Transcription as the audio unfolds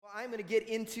I'm going to get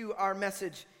into our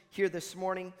message here this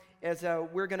morning as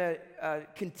we're going to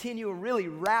continue and really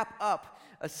wrap up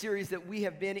a series that we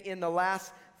have been in the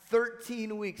last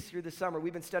 13 weeks through the summer.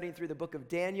 We've been studying through the book of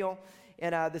Daniel,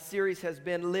 and the series has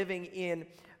been Living in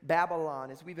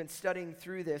Babylon as we've been studying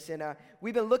through this. And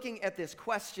we've been looking at this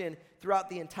question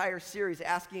throughout the entire series,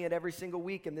 asking it every single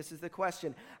week, and this is the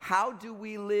question: how do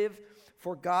we live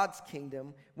for God's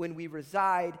kingdom when we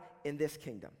reside in this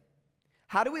kingdom?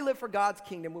 How do we live for God's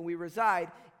kingdom when we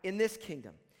reside in this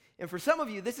kingdom? And for some of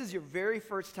you, this is your very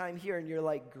first time here, and you're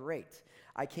like, great,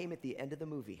 I came at the end of the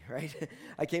movie, right?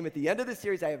 I came at the end of the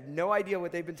series. I have no idea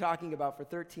what they've been talking about for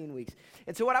 13 weeks.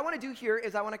 And so what I want to do here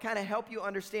is I want to kind of help you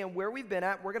understand where we've been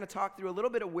at. We're going to talk through a little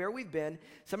bit of where we've been,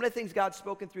 some of the things God's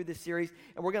spoken through this series,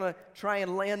 and we're going to try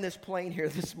and land this plane here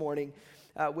this morning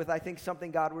with, I think, something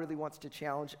God really wants to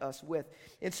challenge us with.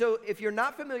 And so if you're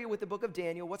not familiar with the book of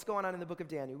Daniel, what's going on in the book of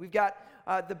Daniel? We've got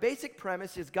the basic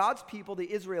premise is God's people, the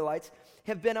Israelites,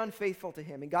 have been unfaithful to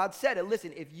him. And God said,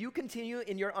 listen, if you continue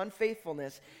in your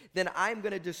unfaithfulness, then I'm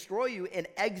going to destroy you and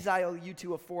exile you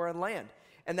to a foreign land.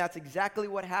 And that's exactly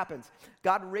what happens.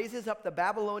 God raises up the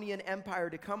Babylonian Empire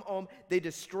to come home. They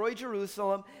destroy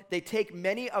Jerusalem. They take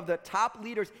many of the top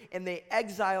leaders and they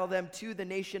exile them to the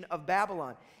nation of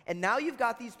Babylon. And now you've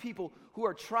got these people who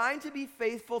are trying to be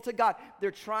faithful to God. They're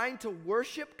trying to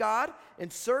worship God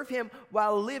and serve him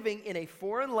while living in a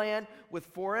foreign land with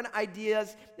foreign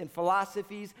ideas and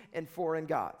philosophies and foreign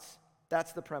gods.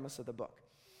 That's the premise of the book.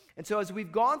 And so as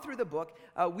we've gone through the book,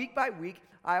 week by week,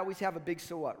 I always have a big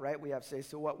so what, right? We have say,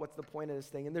 so what? What's the point of this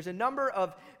thing? And there's a number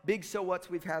of big so whats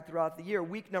we've had throughout the year.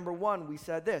 Week number 1, we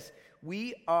said this: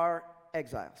 we are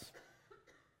exiles.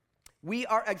 We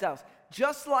are exiles.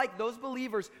 Just like those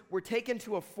believers were taken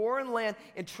to a foreign land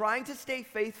and trying to stay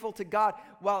faithful to God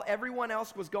while everyone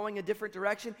else was going a different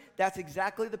direction, that's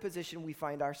exactly the position we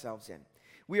find ourselves in.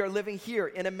 We are living here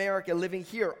in America, living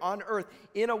here on earth,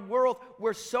 in a world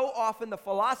where so often the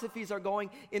philosophies are going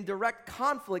in direct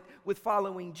conflict with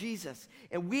following Jesus.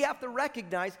 And we have to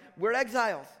recognize we're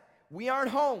exiles. We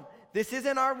aren't home. This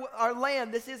isn't our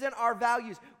land. This isn't our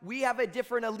values. We have a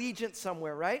different allegiance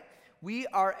somewhere, right? We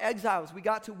are exiles. We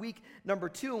got to week number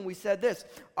 2 and we said this: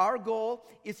 our goal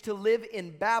is to live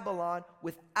in Babylon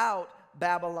without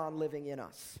Babylon living in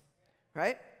us,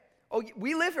 right? Oh,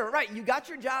 we live here, right? You got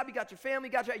your job, you got your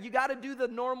family, you got to do the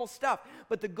normal stuff.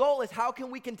 But the goal is, how can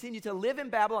we continue to live in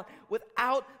Babylon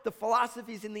without the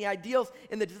philosophies and the ideals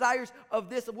and the desires of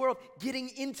this world getting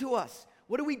into us?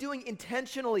 What are we doing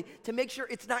intentionally to make sure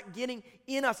it's not getting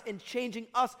in us and changing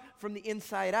us from the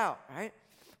inside out, right?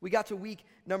 We got to week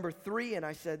number 3, and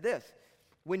I said this: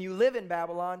 when you live in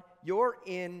Babylon, you're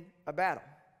in a battle.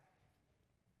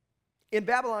 In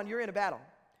Babylon, you're in a battle.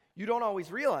 You don't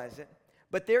always realize it,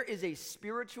 but there is a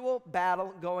spiritual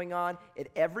battle going on at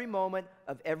every moment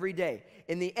of every day.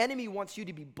 And the enemy wants you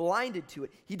to be blinded to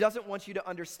it. He doesn't want you to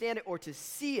understand it or to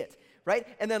see it, right?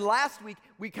 And then last week,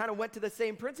 we kind of went to the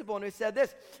same principle, and we said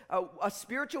this: a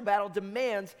spiritual battle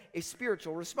demands a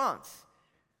spiritual response.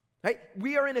 Right?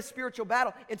 We are in a spiritual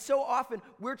battle, and so often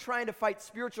we're trying to fight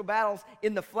spiritual battles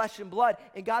in the flesh and blood,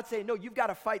 and God's saying, no, you've got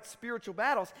to fight spiritual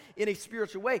battles in a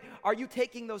spiritual way. Are you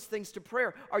taking those things to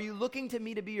prayer? Are you looking to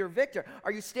me to be your victor?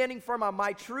 Are you standing firm on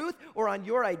my truth or on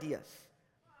your ideas?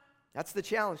 That's the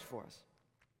challenge for us.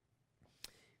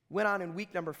 Went on in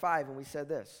week number 5, and we said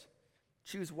this: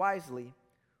 choose wisely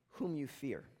whom you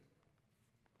fear.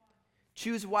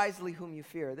 Choose wisely whom you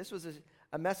fear. This was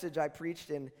a message I preached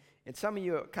in. And some of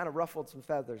you kind of ruffled some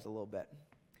feathers a little bit.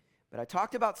 But I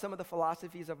talked about some of the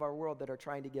philosophies of our world that are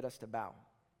trying to get us to bow.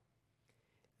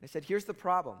 I said, here's the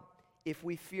problem. If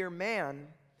we fear man,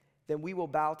 then we will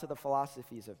bow to the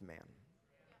philosophies of man.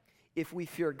 If we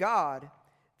fear God,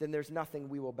 then there's nothing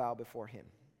we will bow before him.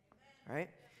 Right?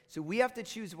 So we have to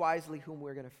choose wisely whom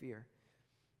we're going to fear.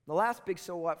 The last big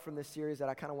so what from this series that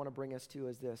I kind of want to bring us to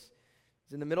is this.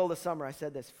 In the middle of the summer, I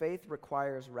said this: faith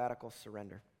requires radical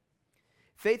surrender.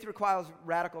 Faith requires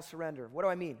radical surrender. What do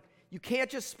I mean? You can't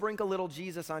just sprinkle a little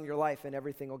Jesus on your life and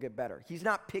everything will get better. He's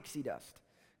not pixie dust,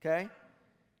 okay?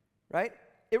 Right?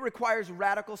 It requires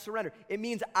radical surrender. It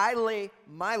means I lay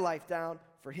my life down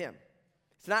for him.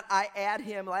 It's not I add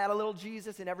a little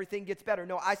Jesus and everything gets better.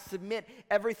 No, I submit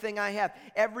everything I have.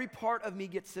 Every part of me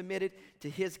gets submitted to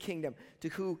his kingdom, to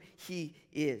who he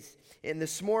is. And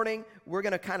this morning, we're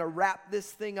going to kind of wrap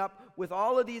this thing up with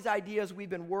all of these ideas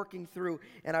we've been working through.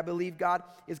 And I believe God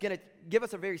is going to give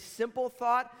us a very simple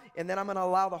thought, and then I'm going to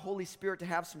allow the Holy Spirit to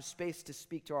have some space to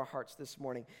speak to our hearts this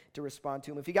morning to respond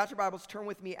to him. If you got your Bibles, turn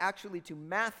with me actually to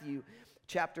Matthew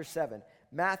chapter 7.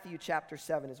 Matthew chapter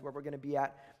 7 is where we're going to be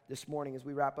at this morning as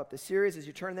we wrap up the series. As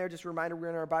you turn there, just a reminder, we're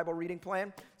in our Bible reading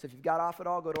plan. So if you've got off at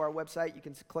all, go to our website. You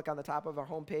can click on the top of our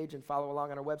homepage and follow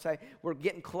along on our website. We're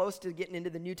getting close to getting into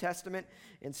the New Testament,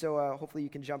 and so hopefully you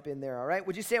can jump in there, all right?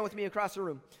 Would you stand with me across the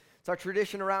room? It's our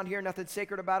tradition around here, nothing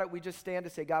sacred about it. We just stand to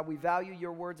say, God, we value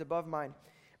your words above mine.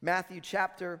 Matthew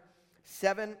chapter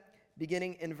 7,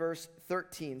 beginning in verse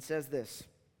 13, says this: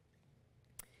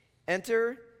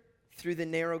 Enter through the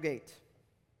narrow gate,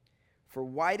 for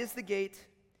wide is the gate,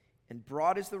 and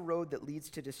broad is the road that leads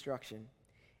to destruction,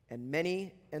 and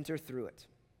many enter through it.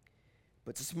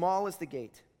 But small is the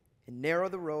gate, and narrow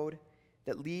the road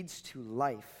that leads to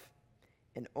life,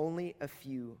 and only a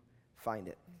few find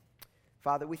it.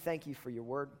 Father, we thank you for your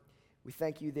word. We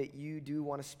thank you that you do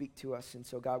want to speak to us, and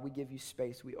so, God, we give you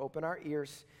space. We open our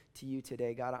ears to you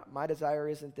today. God, my desire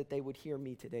isn't that they would hear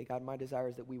me today. God, my desire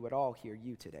is that we would all hear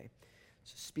you today.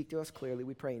 So speak to us clearly,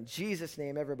 we pray in Jesus'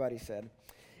 name. Everybody said,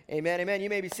 amen, amen. You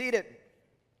may be seated.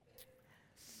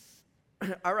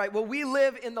 All right, well, we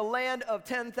live in the land of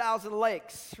 10,000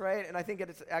 lakes, right? And I think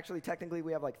it's actually, technically,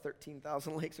 we have like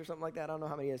 13,000 lakes or something like that. I don't know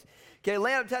how many it is. Okay,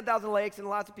 land of 10,000 lakes, and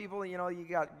lots of people,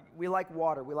 we like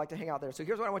water. We like to hang out there. So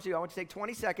here's what I want you to do. I want you to take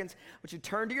 20 seconds. I want you to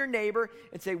turn to your neighbor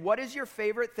and say, what is your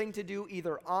favorite thing to do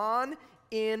either on,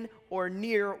 in, or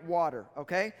near water,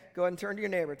 okay? Go ahead and turn to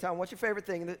your neighbor. Tell them, what's your favorite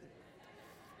thing?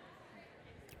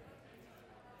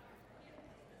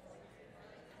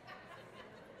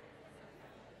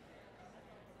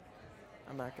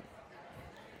 I'm not going to.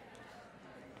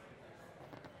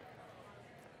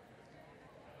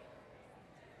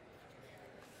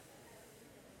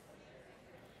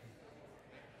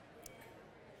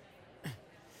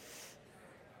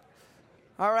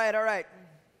 All right.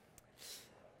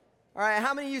 All right,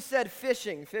 how many of you said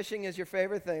fishing? Fishing is your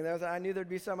favorite thing. I knew there'd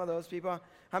be some of those people.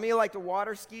 How many of you like to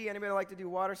water ski? Anybody like to do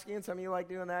water skiing? Some of you like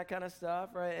doing that kind of stuff,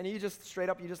 right? And you just straight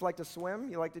up, you just like to swim?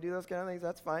 You like to do those kind of things?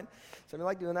 That's fine. Some of you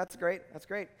like doing that. That's great. That's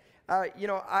great.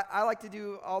 I like to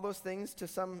do all those things to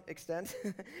some extent.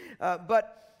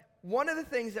 But one of the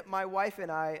things that my wife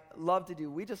and I love to do,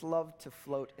 we just love to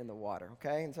float in the water,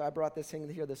 okay? And so I brought this thing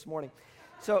here this morning.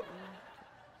 So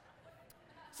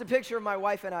it's a picture of my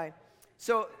wife and I.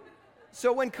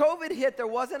 So when COVID hit, there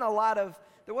wasn't a lot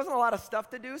of stuff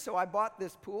to do, so I bought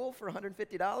this pool for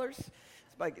 $150.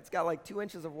 It's got like 2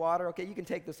 inches of water. Okay, you can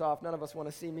take this off. None of us want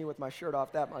to see me with my shirt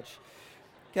off that much.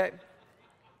 Okay.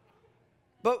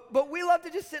 But we love to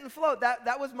just sit and float.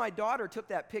 That was my daughter took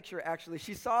that picture, actually.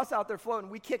 She saw us out there floating.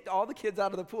 We kicked all the kids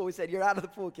out of the pool. We said, you're out of the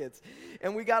pool, kids.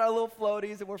 And we got our little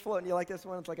floaties, and we're floating. You like this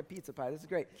one? It's like a pizza pie. This is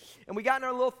great. And we got in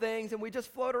our little things, and we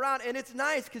just float around. And it's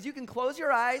nice because you can close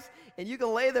your eyes, and you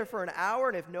can lay there for an hour,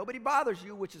 and if nobody bothers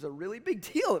you, which is a really big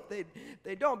deal if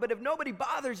they don't, but if nobody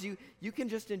bothers you, you can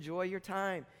just enjoy your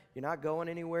time. You're not going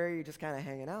anywhere. You're just kind of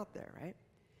hanging out there, right?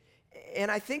 And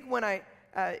I think when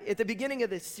at the beginning of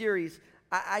this series,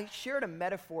 I shared a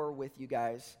metaphor with you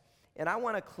guys, and I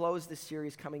want to close the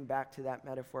series coming back to that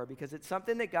metaphor because it's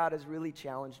something that God has really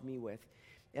challenged me with,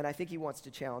 and I think he wants to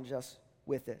challenge us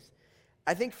with this.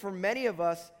 I think for many of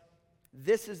us,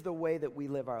 this is the way that we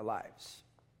live our lives.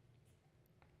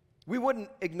 We wouldn't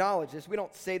acknowledge this. We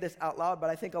don't say this out loud, but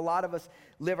I think a lot of us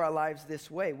live our lives this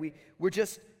way. We're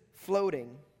just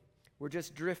floating. We're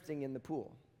just drifting in the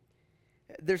pool.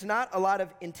 There's not a lot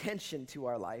of intention to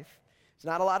our life.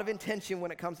 There's not a lot of intention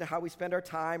when it comes to how we spend our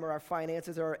time or our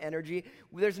finances or our energy.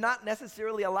 There's not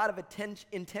necessarily a lot of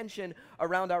intention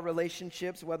around our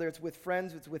relationships, whether it's with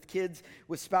friends, it's with kids,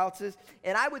 with spouses.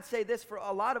 And I would say this, for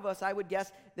a lot of us, I would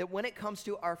guess that when it comes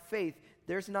to our faith,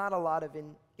 there's not a lot of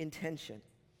intention.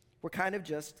 We're kind of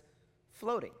just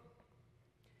floating.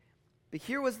 But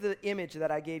here was the image that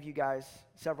I gave you guys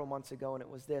several months ago, and it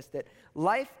was this, that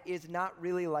life is not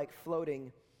really like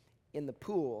floating in the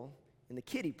pool, in the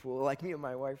kiddie pool, like me and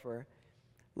my wife were.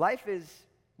 Life is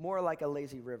more like a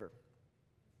lazy river,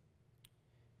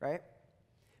 right?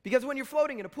 Because when you're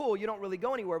floating in a pool, you don't really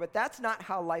go anywhere, but that's not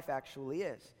how life actually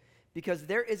is, because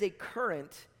there is a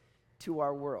current to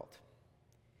our world.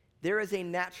 There is a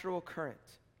natural current.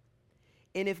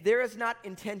 And if there is not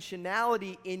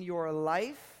intentionality in your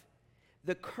life,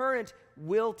 the current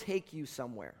will take you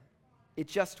somewhere. It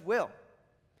just will.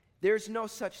 There's no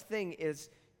such thing as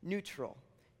neutral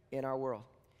in our world.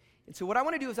 And so what I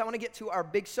want to do is I want to get to our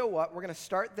big so what. We're going to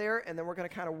start there, and then we're going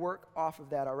to kind of work off of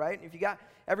that, all right? And if you got,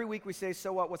 every week we say,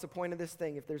 so what? What's the point of this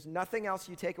thing? If there's nothing else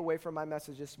you take away from my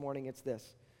message this morning, it's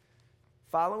this.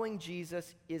 Following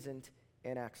Jesus isn't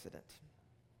an accident.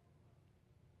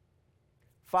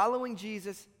 Following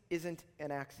Jesus isn't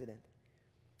an accident.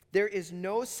 There is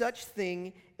no such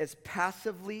thing as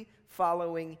passively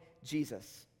following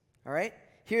Jesus, all right?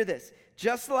 Hear this.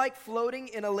 Just like floating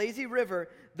in a lazy river,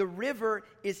 the river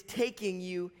is taking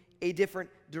you a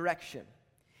different direction.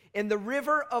 And the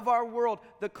river of our world,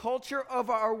 the culture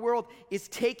of our world, is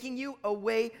taking you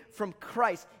away from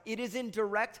Christ. It is in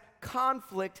direct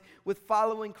conflict with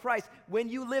following Christ. When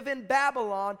you live in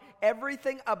Babylon,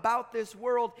 everything about this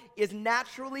world is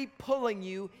naturally pulling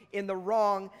you in the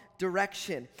wrong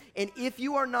direction. And if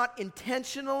you are not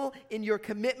intentional in your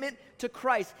commitment to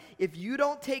Christ, if you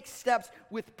don't take steps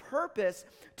with purpose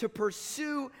to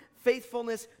pursue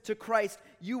faithfulness to Christ,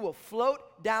 you will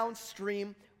float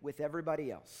downstream with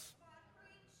everybody else.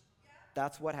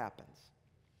 That's what happens.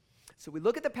 So we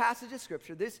look at the passage of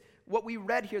Scripture. What we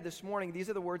read here this morning, these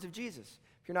are the words of Jesus.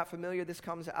 If you're not familiar, this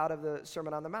comes out of the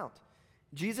Sermon on the Mount.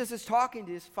 Jesus is talking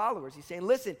to his followers. He's saying,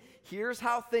 listen, here's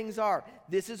how things are.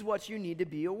 This is what you need to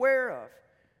be aware of.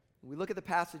 We look at the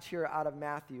passage here out of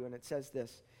Matthew, and it says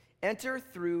this: enter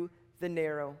through the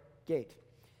narrow gate.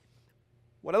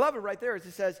 What I love it right there is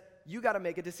it says, you got to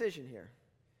make a decision here.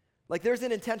 Like there's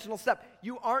an intentional step.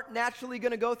 You aren't naturally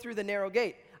going to go through the narrow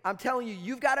gate. I'm telling you,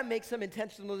 you've got to make some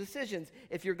intentional decisions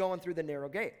if you're going through the narrow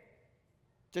gate.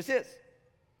 Just is.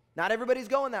 Not everybody's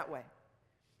going that way.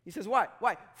 He says, why?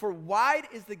 Why? For wide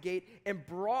is the gate and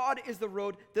broad is the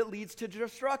road that leads to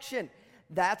destruction.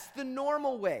 That's the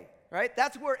normal way, right?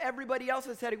 That's where everybody else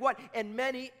is heading. What? And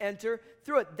many enter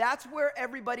through it. That's where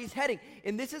everybody's heading.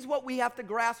 And this is what we have to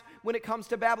grasp when it comes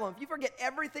to Babylon. If you forget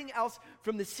everything else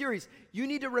from the series, you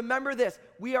need to remember this.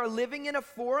 We are living in a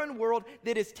foreign world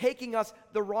that is taking us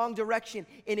the wrong direction.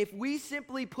 And if we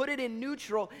simply put it in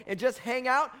neutral and just hang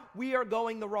out, we are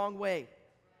going the wrong way.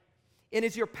 And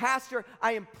as your pastor,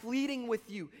 I am pleading with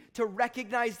you to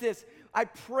recognize this. I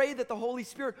pray that the Holy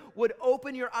Spirit would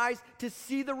open your eyes to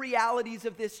see the realities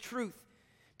of this truth.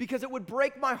 Because it would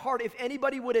break my heart if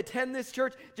anybody would attend this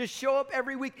church, just show up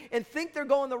every week and think they're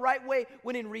going the right way,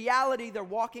 when in reality they're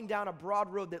walking down a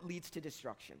broad road that leads to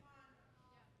destruction.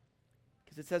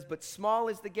 Because it says, but small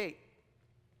is the gate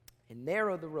and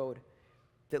narrow the road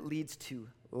that leads to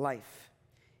life,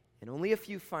 and only a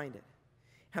few find it.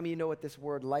 How many of you know what this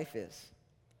word life is?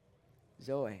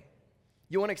 Zoe.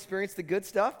 You want to experience the good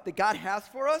stuff that God has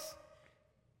for us?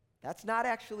 That's not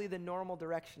actually the normal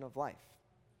direction of life.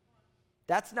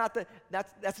 That's not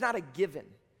a given.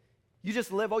 You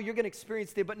just live, you're going to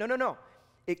experience it, but no.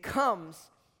 It comes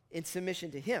in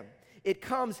submission to Him. It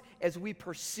comes as we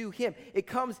pursue Him. It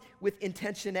comes with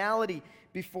intentionality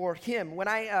before Him. When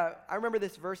I remember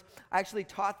this verse, I actually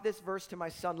taught this verse to my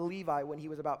son Levi when he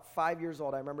was about 5 years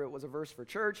old. I remember it was a verse for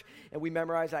church, and we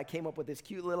memorized. I came up with this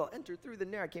cute little enter through the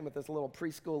narrow. I came with this little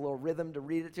preschool little rhythm to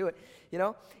read it to it, you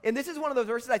know. And this is one of those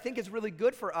verses I think is really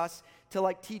good for us to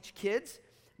like teach kids.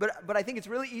 But I think it's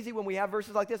really easy when we have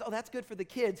verses like this. Oh, that's good for the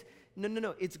kids.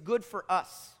 No. It's good for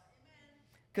us.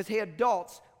 Because, hey,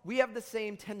 adults, we have the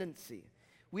same tendency.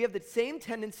 We have the same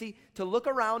tendency to look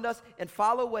around us and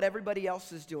follow what everybody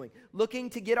else is doing, looking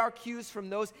to get our cues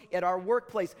from those at our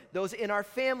workplace, those in our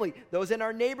family, those in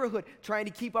our neighborhood, trying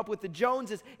to keep up with the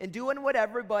Joneses and doing what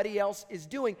everybody else is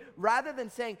doing, rather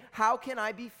than saying, how can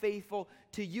I be faithful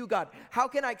to you, God? How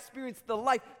can I experience the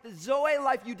life, the Zoe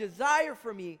life you desire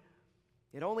for me?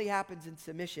 It only happens in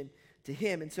submission to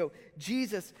Him. And so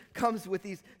Jesus comes with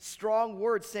these strong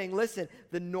words saying, listen,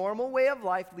 the normal way of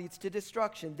life leads to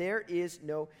destruction. There is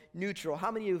no neutral.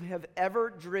 How many of you have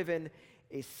ever driven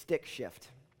a stick shift?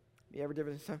 You ever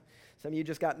driven some of you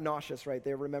just got nauseous right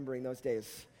there remembering those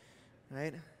days,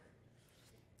 right?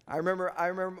 I remember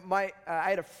I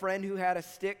had a friend who had a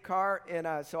stick car, and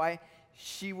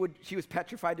she was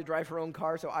petrified to drive her own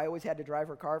car, so I always had to drive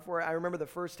her car for her. I remember the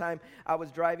first time I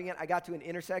was driving it, I got to an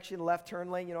intersection, left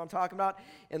turn lane, you know what I'm talking about?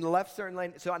 And the left turn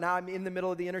lane, so now I'm in the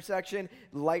middle of the intersection,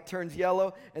 the light turns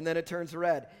yellow, and then it turns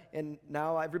red. And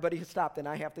now everybody has stopped, and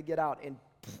I have to get out, and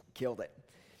killed it.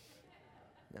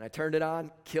 And I turned it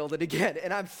on, killed it again.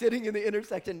 And I'm sitting in the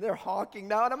intersection, they're honking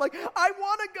now, and I'm like, I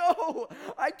want to go.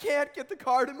 I can't get the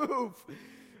car to move.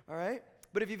 All right?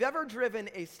 But if you've ever driven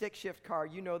a stick shift car,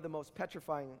 you know the most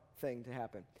petrifying thing to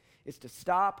happen is to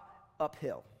stop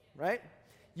uphill, right?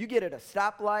 You get at a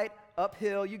stoplight,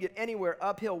 uphill, you get anywhere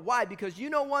uphill. Why? Because you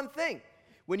know one thing.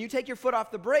 When you take your foot off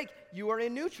the brake, you are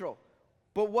in neutral.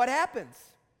 But what happens?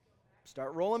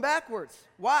 Start rolling backwards.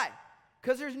 Why?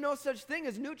 Because there's no such thing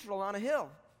as neutral on a hill,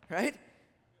 right?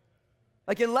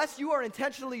 Like unless you are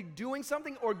intentionally doing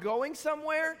something or going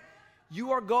somewhere,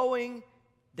 you are going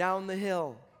down the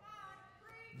hill.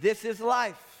 This is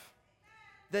life.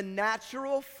 The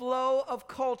natural flow of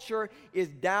culture is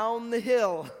down the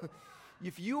hill.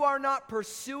 If you are not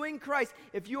pursuing Christ,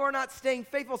 if you are not staying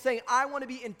faithful, saying, I want to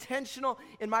be intentional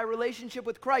in my relationship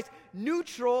with Christ,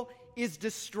 neutral is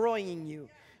destroying you.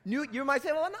 You might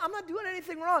say, well, I'm not doing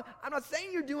anything wrong. I'm not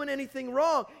saying you're doing anything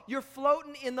wrong. You're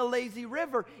floating in the lazy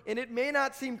river, and it may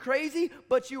not seem crazy,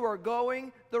 but you are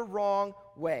going the wrong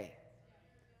way.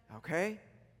 Okay?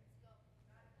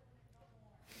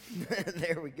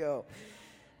 There we go.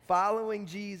 Following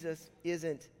Jesus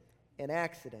isn't an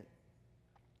accident.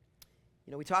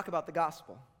 You know, we talk about the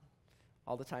gospel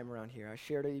all the time around here. I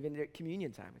shared it even at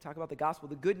communion time. We talk about the gospel,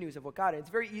 the good news of what God is. It's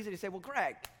very easy to say, well,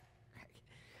 Greg,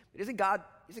 isn't God,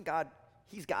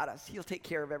 he's got us. He'll take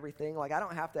care of everything. Like, I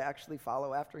don't have to actually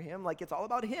follow after him. Like, it's all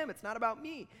about him. It's not about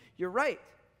me. You're right.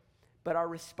 But our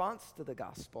response to the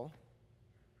gospel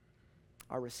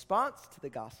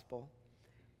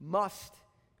must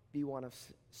be one of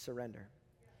surrender.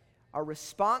 Our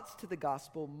response to the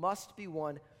gospel must be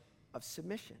one of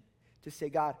submission. To say,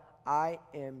 God, I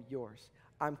am yours.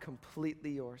 I'm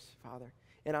completely yours, Father.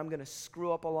 And I'm going to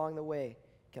screw up along the way.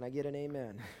 Can I get an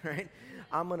amen? Right?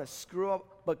 I'm going to screw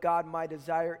up, but God, my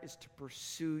desire is to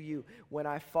pursue you. When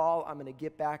I fall, I'm going to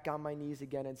get back on my knees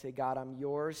again and say, God, I'm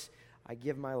yours. I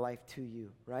give my life to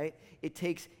you, right? It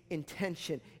takes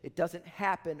intention. It doesn't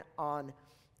happen on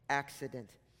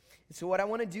accident. And so what I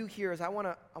want to do here is I want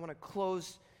to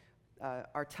close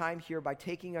our time here by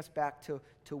taking us back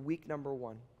to week number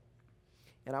 1.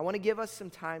 And I want to give us some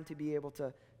time to be able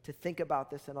to think about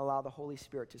this and allow the Holy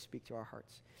Spirit to speak to our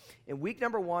hearts. In week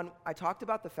number 1, I talked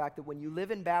about the fact that when you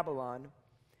live in Babylon,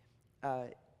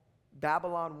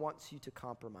 Babylon wants you to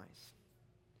compromise.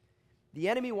 The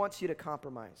enemy wants you to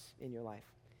compromise in your life.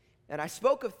 And I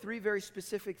spoke of 3 very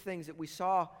specific things that we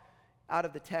saw out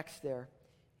of the text there.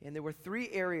 And there were 3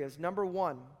 areas. Number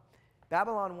 1,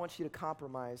 Babylon wants you to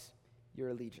compromise your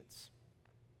allegiance.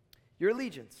 Your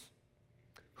allegiance.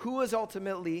 Who is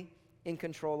ultimately in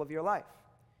control of your life?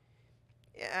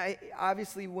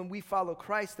 Obviously, when we follow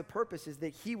Christ, the purpose is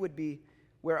that he would be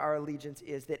where our allegiance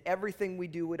is, that everything we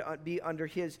do would be under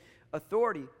his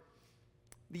authority.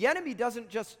 The enemy doesn't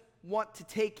just want to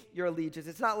take your allegiance.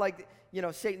 It's not like,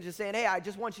 Satan just saying, hey, I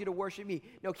just want you to worship me.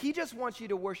 No, he just wants you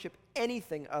to worship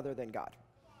anything other than God.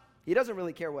 He doesn't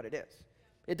really care what it is.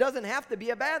 It doesn't have to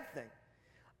be a bad thing.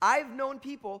 I've known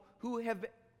people who have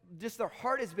just their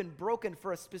heart has been broken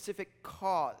for a specific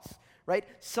cause, right?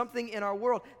 Something in our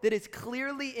world that is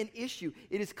clearly an issue.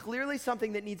 It is clearly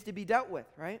something that needs to be dealt with,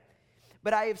 right?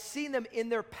 But I have seen them in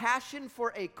their passion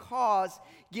for a cause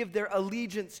give their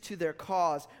allegiance to their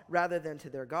cause rather than to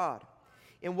their God.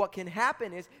 And what can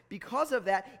happen is, because of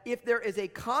that, if there is a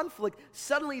conflict,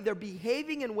 suddenly they're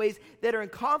behaving in ways that are in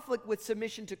conflict with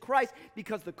submission to Christ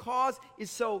because the cause is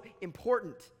so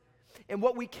important. And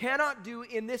what we cannot do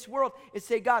in this world is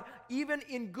say, God, even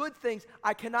in good things,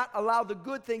 I cannot allow the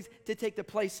good things to take the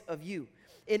place of you.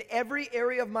 In every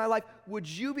area of my life, would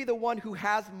you be the one who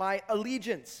has my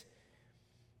allegiance?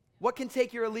 What can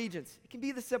take your allegiance? It can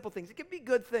be the simple things. It can be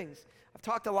good things. I've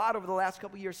talked a lot over the last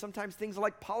couple of years. Sometimes things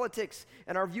like politics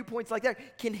and our viewpoints like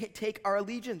that can take our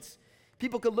allegiance.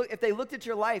 People could look, if they looked at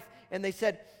your life and they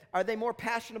said, are they more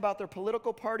passionate about their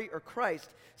political party or Christ?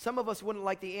 Some of us wouldn't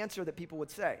like the answer that people would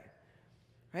say,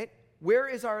 right? Where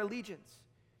is our allegiance?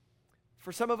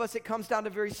 For some of us, it comes down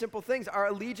to very simple things. Our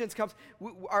allegiance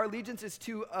is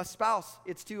to a spouse.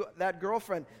 It's to that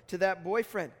girlfriend, to that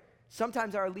boyfriend.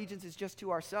 Sometimes our allegiance is just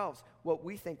to ourselves, what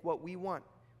we think, what we want.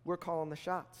 We're calling the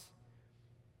shots.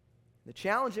 The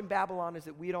challenge in Babylon is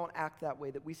that we don't act that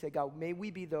way, that we say, God, may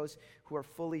we be those who are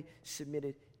fully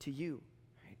submitted to you.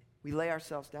 Right? We lay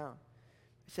ourselves down.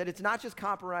 I said it's not just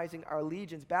compromising our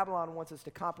allegiance. Babylon wants us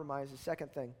to compromise the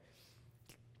second thing,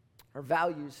 our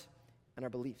values and our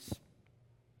beliefs.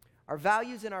 Our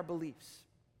values and our beliefs.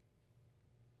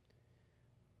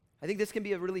 I think this can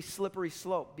be a really slippery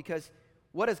slope because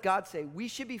what does God say? We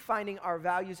should be finding our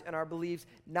values and our beliefs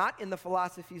not in the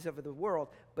philosophies of the world,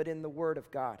 but in the Word of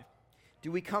God.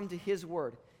 Do we come to His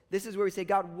Word? This is where we say,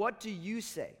 God, what do you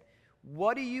say?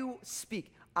 What do you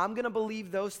speak? I'm going to believe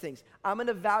those things. I'm going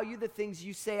to value the things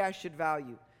you say I should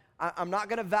value. I'm not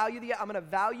going to value I'm going to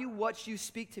value what you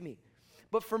speak to me.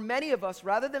 But for many of us,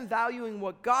 rather than valuing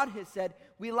what God has said,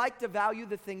 we like to value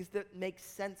the things that make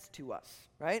sense to us,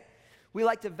 right? We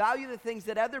like to value the things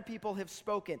that other people have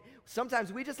spoken.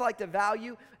 Sometimes we just like to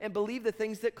value and believe the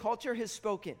things that culture has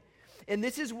spoken. And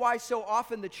this is why so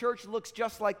often the church looks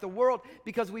just like the world,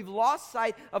 because we've lost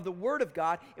sight of the Word of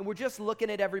God and we're just looking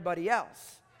at everybody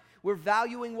else. We're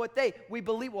valuing what we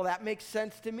believe, well, that makes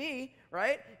sense to me,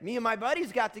 right? Me and my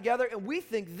buddies got together and we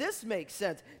think this makes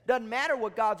sense. Doesn't matter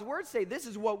what God's words say. This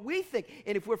is what we think.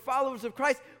 And if we're followers of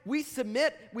Christ, we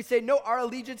submit. We say, no, our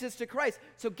allegiance is to Christ.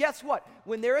 So guess what?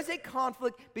 When there is a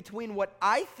conflict between what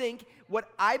I think, what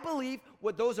I believe,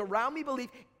 what those around me believe,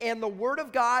 and the Word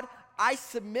of God, I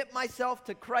submit myself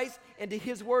to Christ and to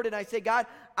his word, and I say, God,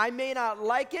 I may not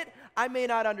like it, I may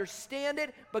not understand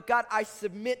it, but God, I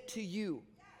submit to you.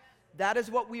 That is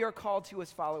what we are called to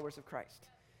as followers of Christ.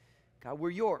 God,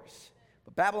 we're yours.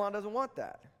 But Babylon doesn't want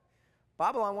that.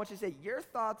 Babylon wants you to say, your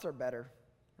thoughts are better,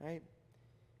 right?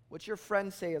 What your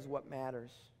friends say is what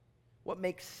matters. What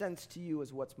makes sense to you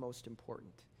is what's most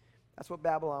important. That's what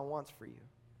Babylon wants for you,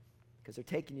 because they're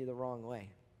taking you the wrong way.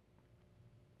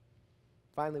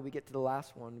 Finally, we get to the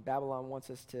last one. Babylon wants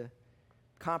us to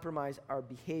compromise our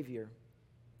behavior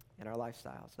and our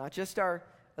lifestyles. Not just our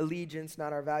allegiance,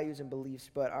 not our values and beliefs,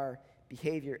 but our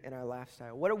behavior and our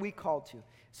lifestyle. What are we called to?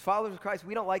 As followers of Christ,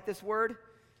 we don't like this word.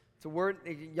 It's a word,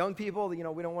 young people, we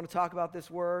don't want to talk about this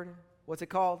word. What's it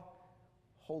called?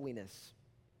 Holiness.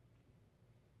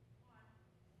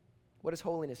 What does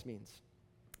holiness mean?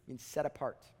 It means set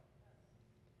apart.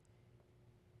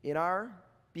 In our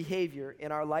behavior,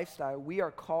 in our lifestyle, we are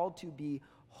called to be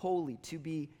holy, to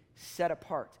be set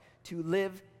apart, to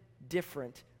live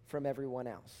different from everyone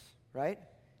else, right?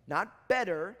 Not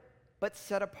better, but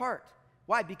set apart.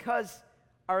 Why? Because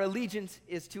our allegiance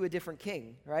is to a different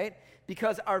king, right?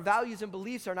 Because our values and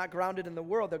beliefs are not grounded in the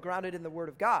world, they're grounded in the Word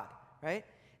of God, right?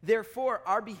 Therefore,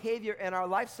 our behavior and our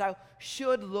lifestyle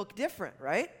should look different,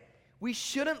 right? We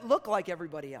shouldn't look like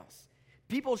everybody else.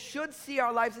 People should see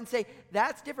our lives and say,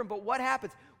 that's different, but what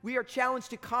happens? We are challenged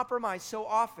to compromise so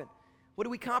often. What do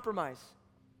we compromise?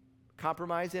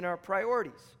 Compromise in our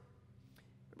priorities.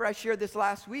 Remember, I shared this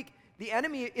last week. The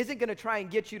enemy isn't going to try and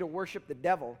get you to worship the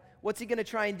devil. What's he going to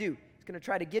try and do? He's going to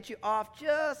try to get you off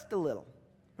just a little,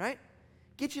 right?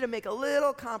 Get you to make a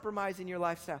little compromise in your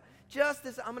lifestyle.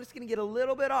 I'm just going to get a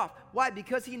little bit off. Why?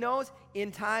 Because he knows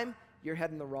in time you're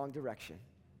heading the wrong direction.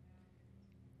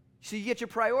 So you get your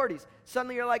priorities.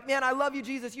 Suddenly you're like, man, I love you,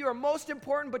 Jesus. You are most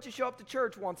important, but you show up to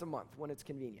church once a month when it's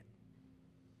convenient.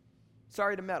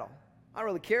 Sorry to meddle. I don't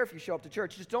really care if you show up to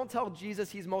church. Just don't tell Jesus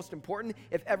he's most important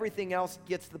if everything else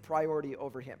gets the priority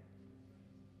over him.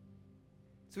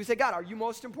 So we say, God, are you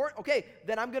most important? Okay,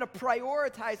 then I'm going to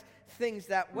prioritize things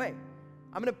that way.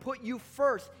 I'm going to put you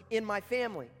first in my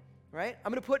family, right?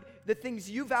 I'm going to put the things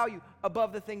you value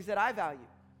above the things that I value.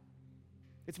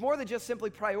 It's more than just simply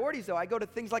priorities, though. I go to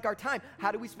things like our time.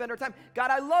 How do we spend our time?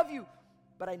 God, I love you,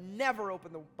 but I never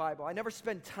open the Bible. I never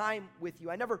spend time with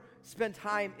you. I never spend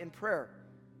time in prayer.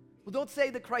 Well, don't say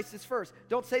that Christ is first.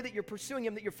 Don't say that you're pursuing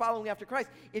him, that you're following after Christ,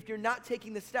 if you're not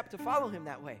taking the step to follow him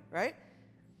that way, right?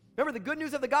 Remember, the good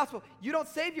news of the gospel, you don't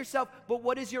save yourself, but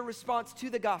what is your response to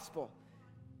the gospel?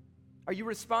 Are you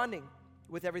responding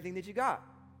with everything that you got?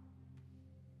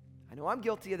 I know I'm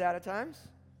guilty of that at times.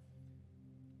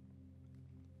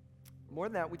 More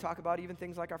than that, we talk about even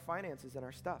things like our finances and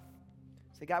our stuff.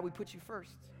 Say, God, we put you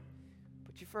first.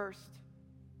 Put you first.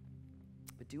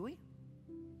 But do we?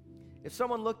 If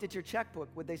someone looked at your checkbook,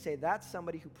 would they say, that's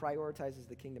somebody who prioritizes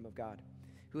the kingdom of God,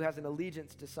 who has an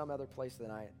allegiance to some other place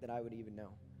than I would even know?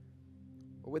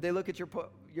 Or would they look at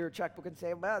your checkbook and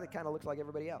say, well, that kind of looks like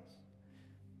everybody else?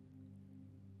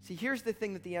 See, here's the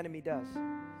thing that the enemy does.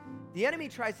 The enemy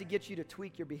tries to get you to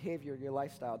tweak your behavior, your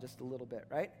lifestyle just a little bit,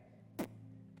 right?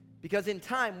 Because in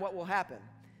time, what will happen?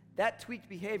 That tweaked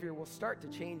behavior will start to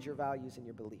change your values and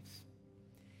your beliefs.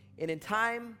 And in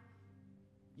time,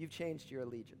 you've changed your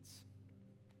allegiance.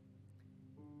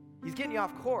 He's getting you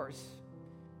off course.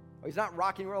 Or he's not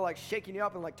rocking you, like shaking you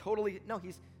up and like totally. No,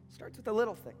 he starts with the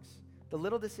little things, the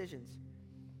little decisions.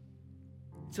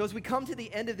 So as we come to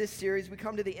the end of this series, we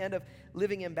come to the end of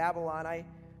living in Babylon,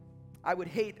 I would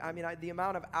hate, the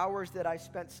amount of hours that I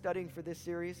spent studying for this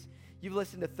series. You've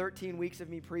listened to 13 weeks of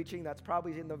me preaching. That's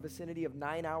probably in the vicinity of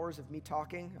 9 hours of me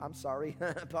talking. I'm sorry. I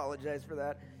apologize for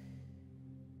that.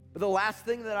 But the last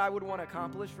thing that I would want to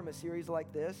accomplish from a series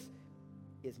like this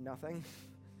is nothing.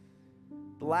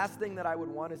 The last thing that I would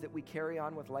want is that we carry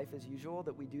on with life as usual,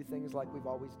 that we do things like we've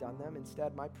always done them.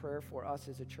 Instead, my prayer for us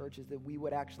as a church is that we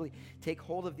would actually take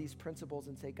hold of these principles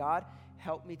and say, God,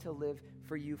 help me to live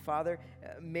for you. Father,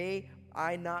 may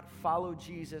I not follow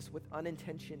Jesus with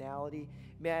unintentionality.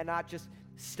 May I not just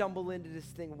stumble into this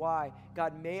thing. Why?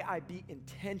 God, may I be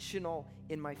intentional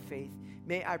in my faith.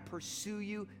 May I pursue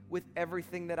you with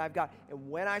everything that I've got. And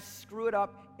when I screw it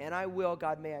up, and I will,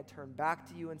 God, may I turn back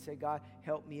to you and say, God,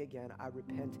 help me again. I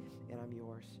repent and I'm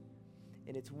yours.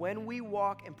 And it's when we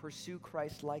walk and pursue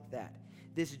Christ like that,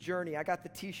 this journey, I got the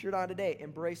t-shirt on today,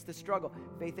 embrace the struggle.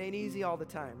 Faith ain't easy all the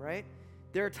time, right?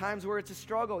 There are times where it's a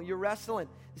struggle. You're wrestling.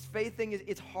 This faith thing,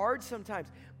 it's hard sometimes,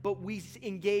 but we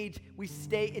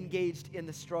stay engaged in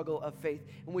the struggle of faith.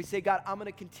 And we say, God, I'm going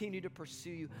to continue to pursue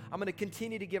you. I'm going to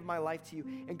continue to give my life to you.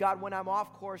 And God, when I'm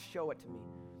off course, show it to me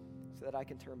so that I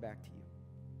can turn back to you.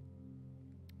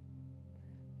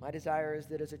 My desire is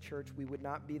that as a church, we would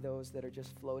not be those that are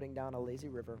just floating down a lazy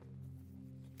river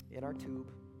in our tube,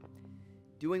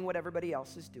 doing what everybody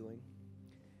else is doing.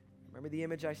 Remember the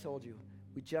image I told you.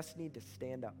 We just need to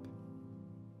stand up.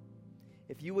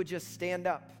 If you would just stand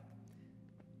up,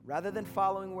 rather than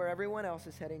following where everyone else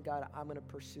is heading, God, I'm going to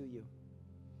pursue you.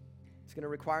 It's going to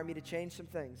require me to change some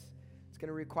things. It's going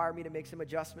to require me to make some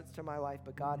adjustments to my life,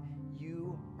 but God,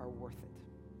 you are worth it.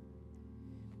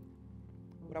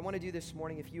 What I want to do this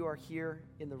morning, if you are here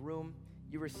in the room,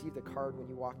 you received a card when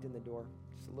you walked in the door.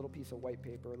 Just a little piece of white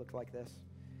paper. It looked like this.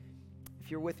 If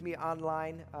you're with me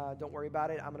online, don't worry about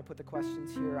it. I'm going to put the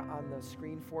questions here on the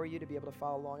screen for you to be able to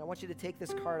follow along. I want you to take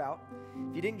this card out.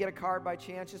 If you didn't get a card by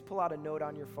chance, just pull out a note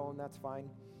on your phone. That's fine.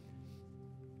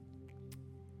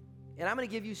 And I'm going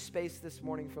to give you space this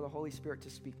morning for the Holy Spirit to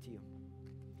speak to you.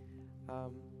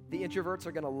 The introverts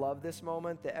are going to love this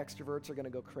moment. The extroverts are going to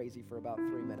go crazy for about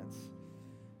 3 minutes.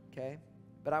 Okay?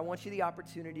 But I want you the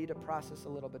opportunity to process a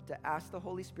little bit, to ask the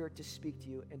Holy Spirit to speak to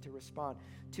you and to respond.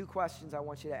 2 questions I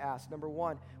want you to ask. Number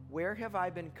 1, where have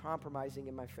I been compromising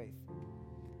in my faith?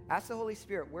 Ask the Holy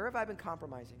Spirit, where have I been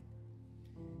compromising?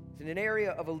 It's in an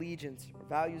area of allegiance, or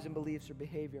values and beliefs, or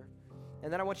behavior.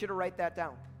 And then I want you to write that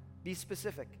down. Be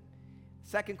specific.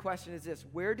 Second question is this,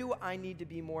 where do I need to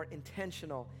be more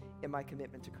intentional in my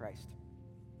commitment to Christ?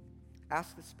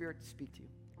 Ask the Spirit to speak to you.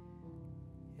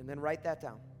 And then write that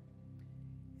down.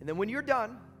 And then when you're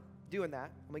done doing that,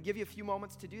 I'm going to give you a few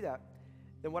moments to do that.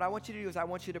 Then what I want you to do is I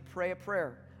want you to pray a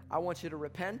prayer. I want you to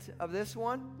repent of this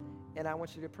one, and I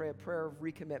want you to pray a prayer of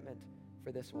recommitment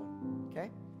for this one, okay?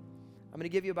 I'm going to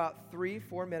give you about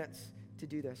 3-4 minutes to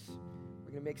do this.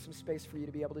 We're going to make some space for you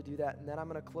to be able to do that, and then I'm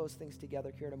going to close things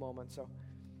together here in a moment. So, Jesus.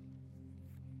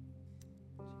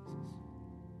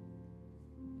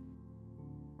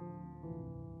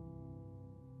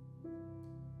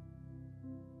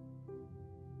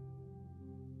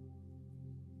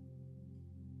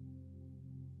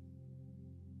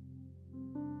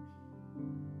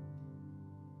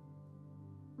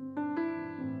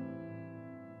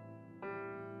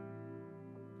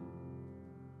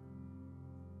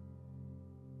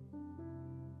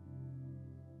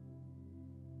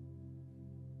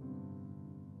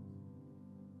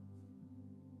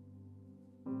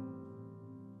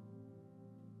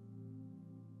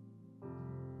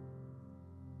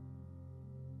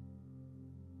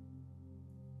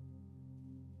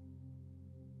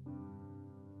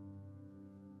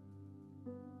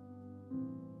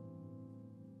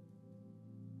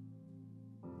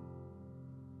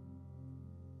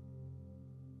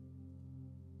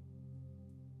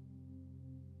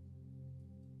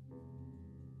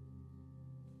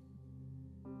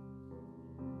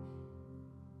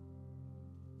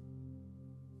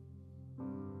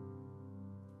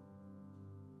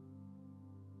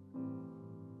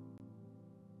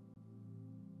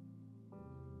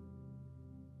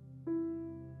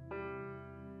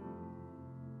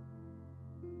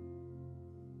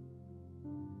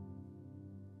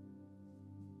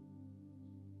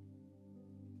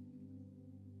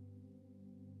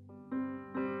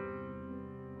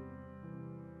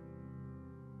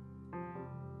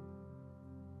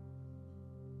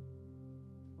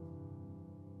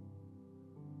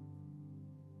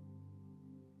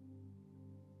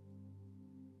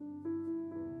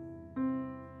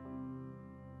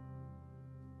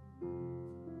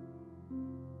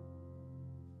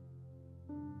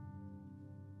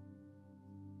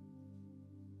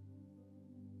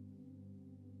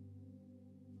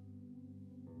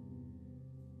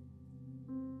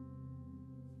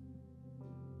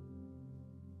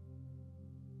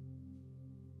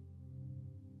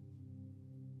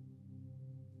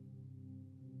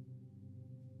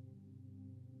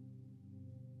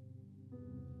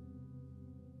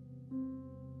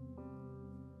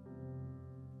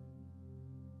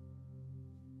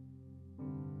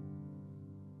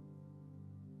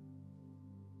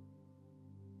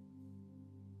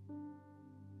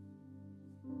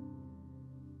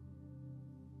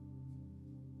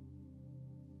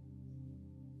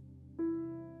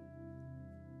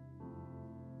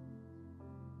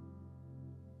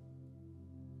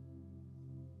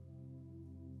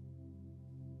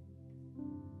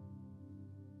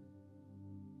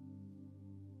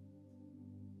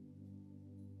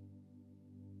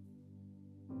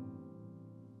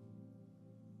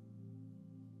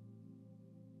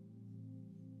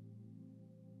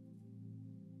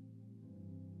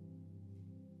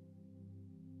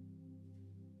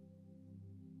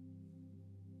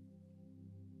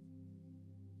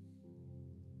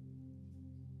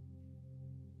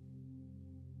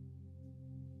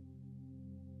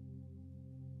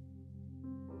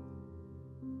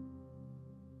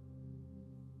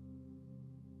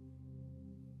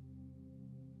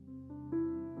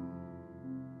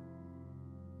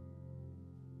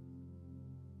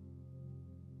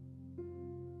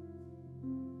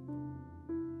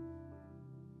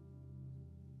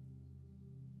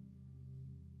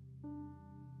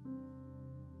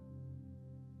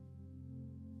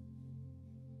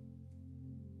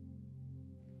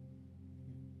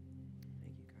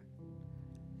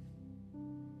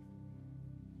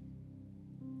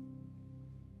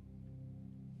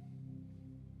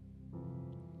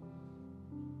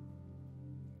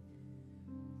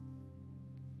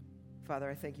 Father,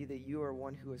 I thank you that you are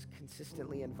one who is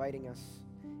consistently inviting us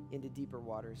into deeper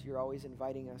waters. You're always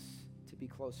inviting us to be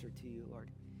closer to you,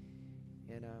 Lord.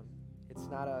 And it's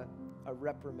not a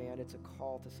reprimand, it's a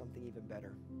call to something even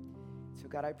better. So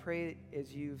God, I pray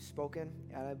as you've spoken,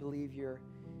 and I believe you're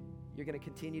going to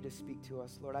continue to speak to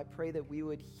us, Lord, I pray that we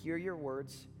would hear your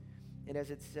words, and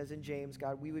as it says in James,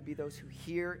 God, we would be those who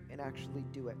hear and actually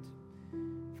do it.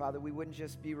 Father, we wouldn't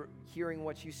just be hearing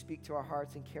what you speak to our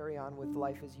hearts and carry on with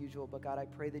life as usual, but God, I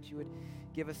pray that you would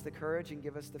give us the courage and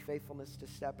give us the faithfulness to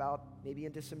step out maybe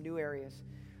into some new areas.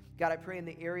 God, I pray in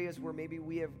the areas where maybe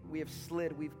we have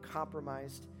slid, we've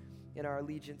compromised in our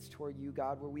allegiance toward you,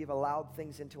 God, where we've allowed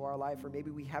things into our life, or maybe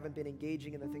we haven't been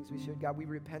engaging in the things we should. God, we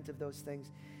repent of those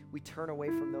things. We turn away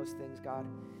from those things, God,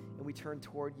 and we turn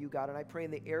toward you, God. And I pray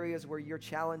in the areas where you're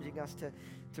challenging us to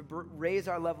raise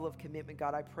our level of commitment,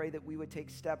 God, I pray that we would take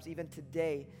steps even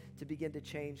today to begin to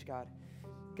change, God.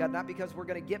 God, not because we're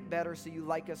going to get better so you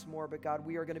like us more, but God,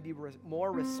 we are going to be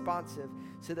more responsive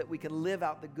so that we can live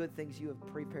out the good things you have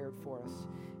prepared for us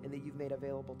and that you've made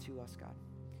available to us, God.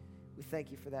 We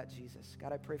thank you for that, Jesus.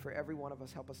 God, I pray for every one of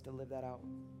us. Help us to live that out.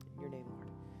 In your name, Lord.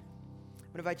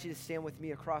 I'm going to invite you to stand with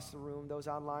me across the room. Those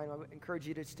online, I encourage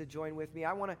you to join with me.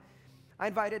 I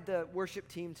invited the worship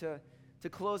team to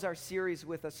close our series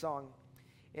with a song.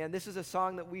 And this is a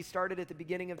song that we started at the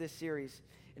beginning of this series.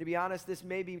 And to be honest, this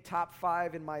may be top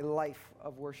 5 in my life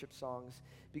of worship songs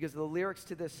because the lyrics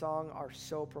to this song are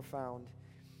so profound.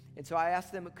 And so I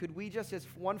asked them, could we just, as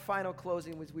one final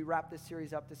closing as we wrap this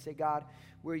series up, to say, God,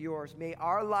 we're yours. May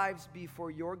our lives be for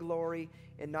your glory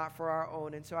and not for our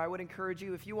own. And so I would encourage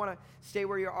you, if you want to stay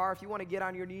where you are, if you want to get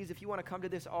on your knees, if you want to come to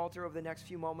this altar over the next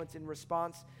few moments in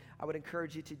response, I would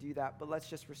encourage you to do that. But let's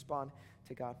just respond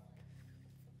to God.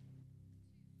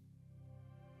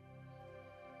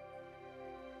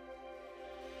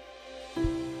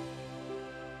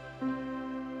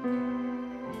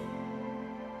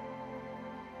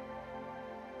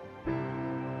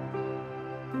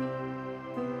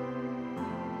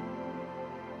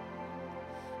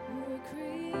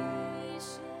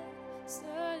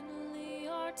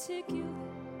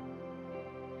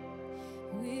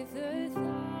 With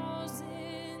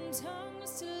 1,000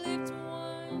 tongues to lift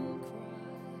one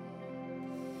cry,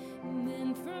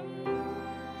 men from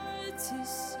north to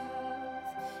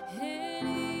south and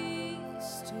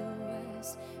east to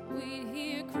west, we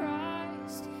hear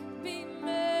Christ be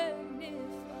magnified.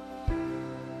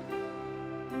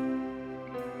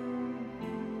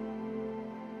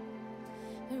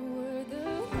 And were the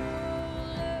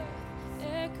whole earth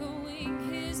echoing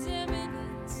his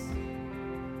eminence,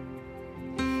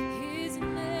 his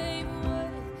name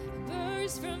would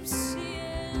burst from sea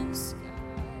and sky,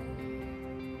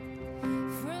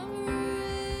 from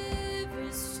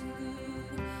rivers to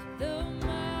the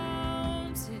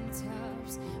mountain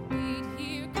tops, we'd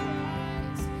hear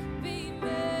Christ be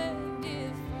magnified.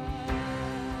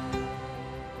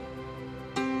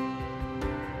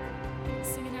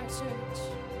 Sing it out, church.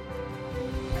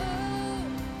 Oh,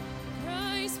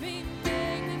 Christ be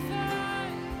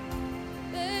magnified.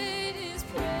 Let his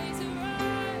praise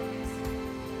arise.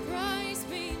 Christ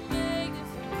be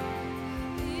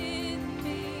magnified in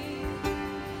me.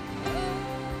 Oh,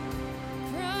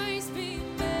 Christ be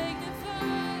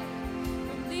magnified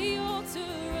from the altar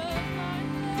of my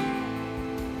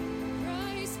life.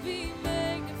 Christ be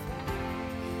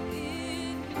magnified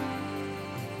in me.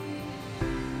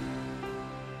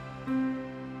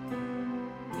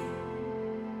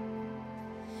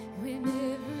 When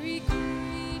every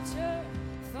creature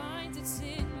finds its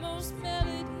inmost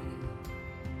melody,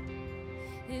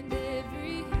 and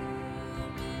every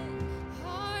human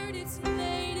heart its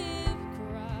native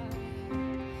cry,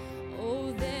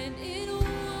 oh, then in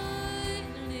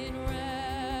one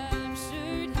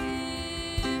enraptured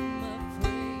hymn of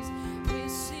praise, we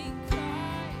sing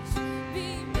Christ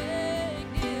be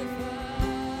magnified.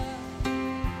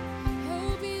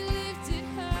 Oh, be lifted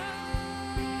high.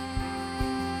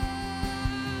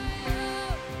 Oh,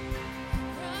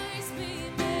 Christ be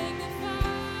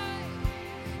magnified.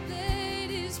 Let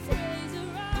his praise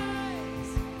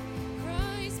arise.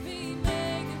 Christ be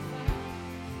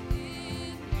magnified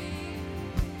in me.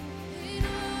 And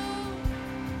oh,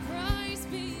 Christ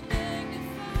be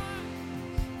magnified.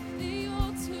 The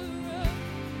altar of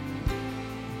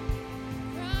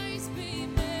Christ be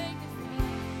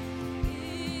magnified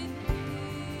in me.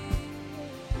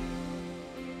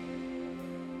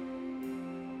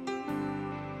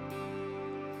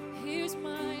 Here's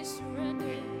my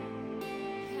surrender.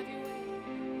 Have your way.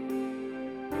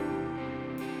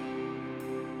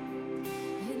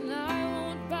 And I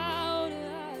won't bow to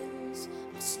idols.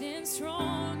 I'll stand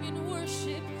strong and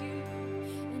worship you.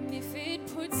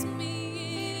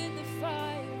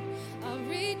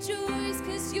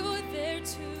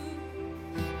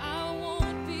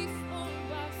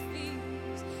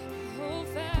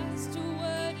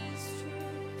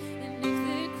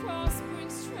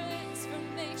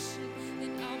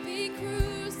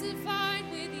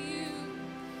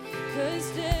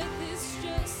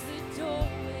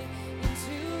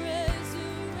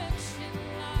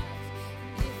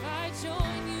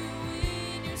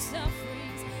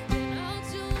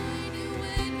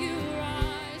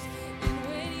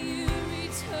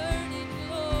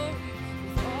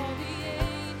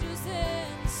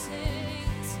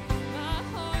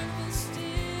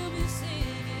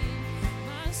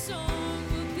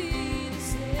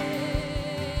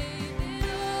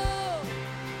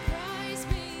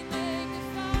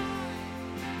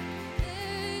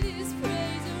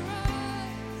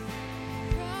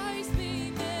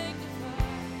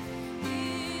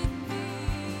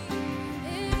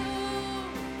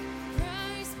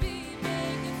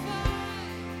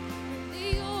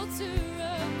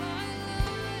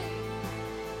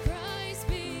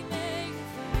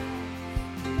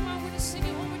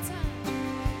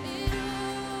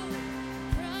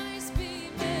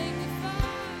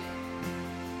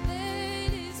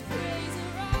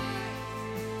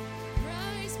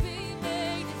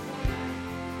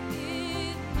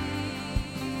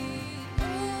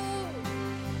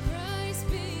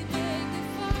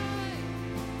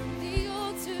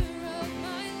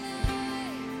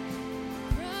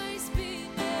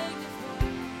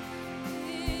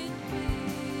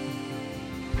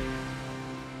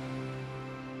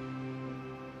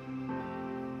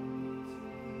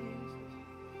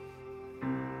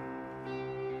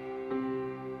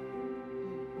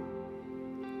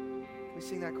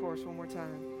 sing that chorus one more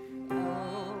time.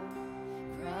 Oh,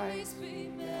 Christ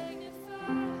be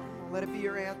magnified. let it be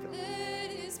your anthem.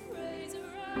 Let his praise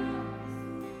arise.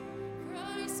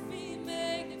 Christ be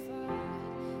magnified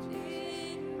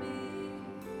in me.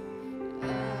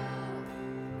 Oh,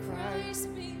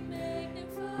 Christ be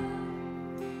magnified.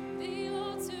 The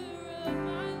altar of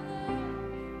my life.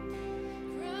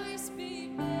 Christ be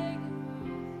magnified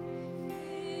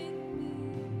in me.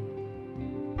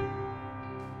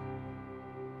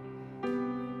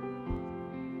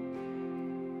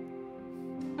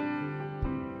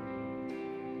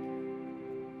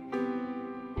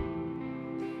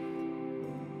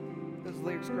 Those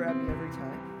lyrics grab me every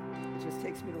time. It just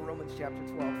takes me to Romans chapter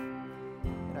 12.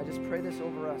 And I just pray this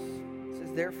over us. It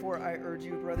says, therefore I urge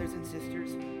you, brothers and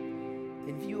sisters,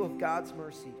 in view of God's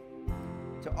mercy,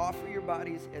 to offer your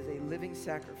bodies as a living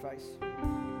sacrifice,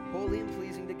 holy and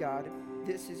pleasing to God.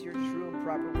 This is your true and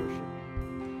proper worship.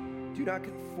 Do not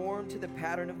conform to the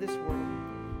pattern of this world,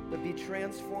 but be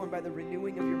transformed by the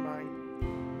renewing of your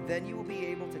mind. Then you will be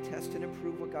able to test and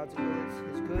approve what God's will is,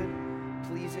 his good,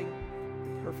 pleasing,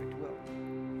 and perfect will.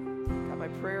 God, my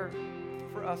prayer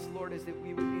for us, Lord, is that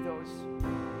we would be those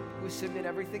who submit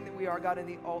everything that we are, God, in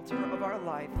the altar of our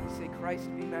life and say, Christ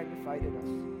be magnified in us.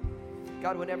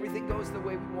 God, when everything goes the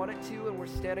way we want it to and we're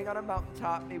standing on a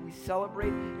mountaintop, may we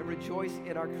celebrate and rejoice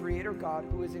in our Creator God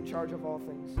who is in charge of all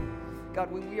things.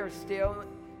 God, when we are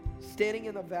standing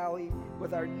in the valley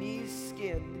with our knees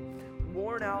skinned,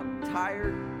 worn out,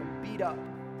 tired, and beat up,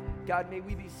 God, may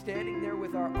we be standing there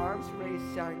with our arms raised,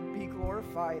 saying, be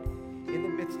glorified in the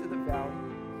midst of the valley.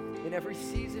 In every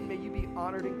season, may you be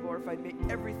honored and glorified. May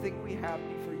everything we have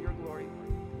be for your glory,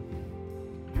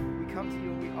 Lord. We come to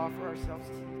you and we offer ourselves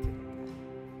to you today,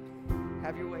 God.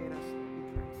 Have your way in us, Lord, we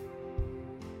pray.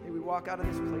 May we walk out of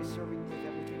this place serving you with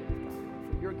everything we've got, Lord,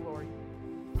 for your glory.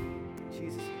 In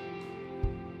Jesus' name.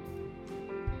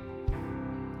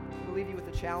 I'll leave you with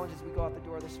a challenge as we go out the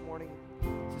door this morning.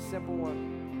 It's a simple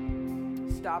one.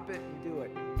 Stop it and do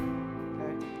it.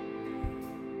 Okay?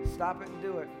 Stop it and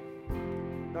do it.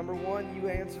 Number one, you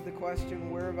answer the question,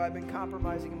 where have I been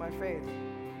compromising in my faith?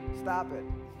 Stop it.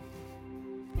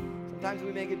 Sometimes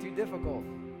we make it too difficult.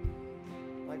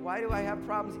 Like, why do I have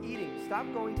problems eating? Stop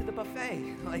going to the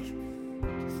buffet. Like,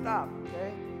 just stop,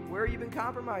 okay? Where have you been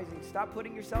compromising? Stop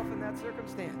putting yourself in that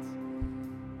circumstance.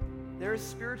 There's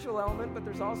spiritual element, but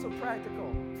there's also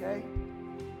practical, okay?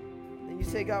 And you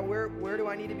say, God, where do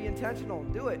I need to be intentional?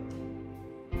 Do it.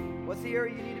 What's the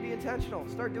area you need to be intentional?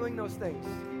 Start doing those things.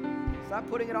 Stop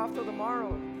putting it off till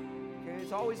tomorrow. Okay,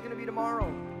 it's always going to be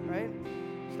tomorrow, right?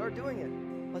 Start doing it.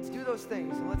 Let's do those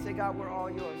things. And let's say, God, we're all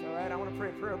yours, all right? I want to pray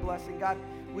a prayer of blessing. God,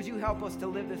 would you help us to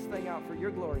live this thing out for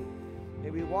your glory? May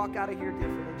we walk out of here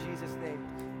different in Jesus' name.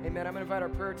 Amen. I'm going to invite our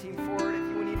prayer team forward.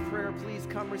 If you need prayer, please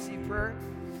come receive prayer.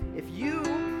 If you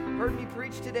heard me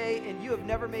preach today and you have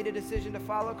never made a decision to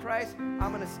follow Christ,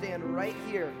 I'm going to stand right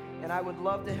here, and I would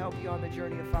love to help you on the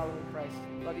journey of following Christ.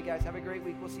 Love you guys. Have a great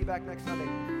week. We'll see you back next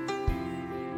Sunday.